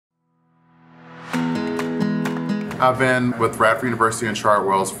I've been with Radford University and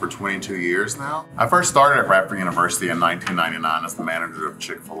Chartwells for 22 years now. I first started at Radford University in 1999 as the manager of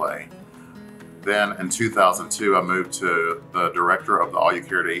Chick-fil-A. Then in 2002, I moved to the director of the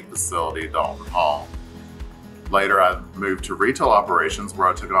all-you-care-to-eat facility, Dalton Hall. Later, I moved to retail operations, where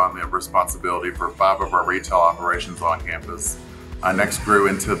I took on the responsibility for 5 of our retail operations on campus. I next grew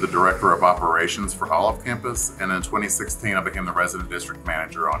into the director of operations for all of campus, and in 2016, I became the resident district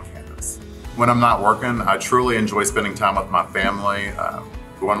manager on campus. When I'm not working, I truly enjoy spending time with my family,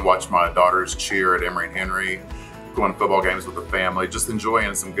 going to watch my daughters cheer at Emory and Henry, going to football games with the family, just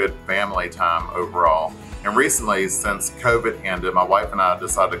enjoying some good family time overall. And recently, since COVID ended, my wife and I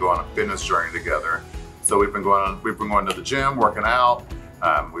decided to go on a fitness journey together. So we've been going to the gym, working out.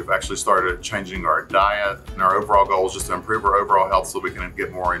 We've actually started changing our diet, and our overall goal is just to improve our overall health so we can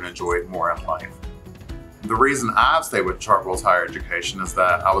get more and enjoy it more in life. The reason I've stayed with Chartwells Higher Education is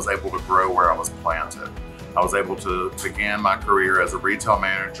that I was able to grow where I was planted. I was able to begin my career as a retail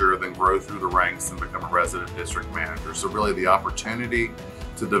manager, then grow through the ranks and become a resident district manager. So really the opportunity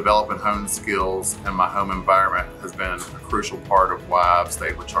to develop and hone skills in my home environment has been a crucial part of why I've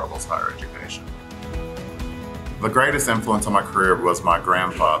stayed with Chartwells Higher Education. The greatest influence on my career was my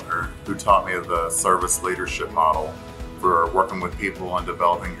grandfather, who taught me the service leadership model for working with people and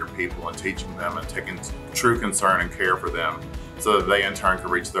developing your people and teaching them and taking true concern and care for them so that they in turn can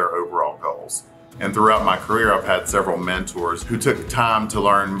reach their overall goals. And throughout my career, I've had several mentors who took time to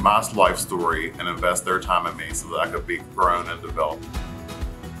learn my life story and invest their time in me so that I could be grown and developed.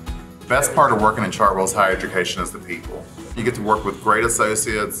 The best part of working in Chartwells Higher Education is the people. You get to work with great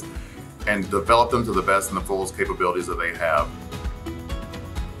associates and develop them to the best and the fullest capabilities that they have.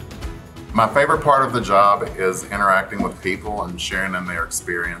 My favorite part of the job is interacting with people and sharing in their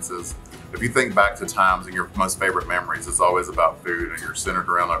experiences. If you think back to times in your most favorite memories, it's always about food, and you're centered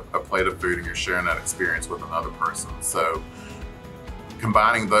around a plate of food and you're sharing that experience with another person. So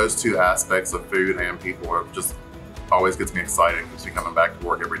combining those two aspects of food and people just always gets me excited and keeps me coming back to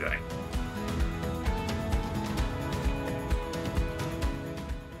work every day.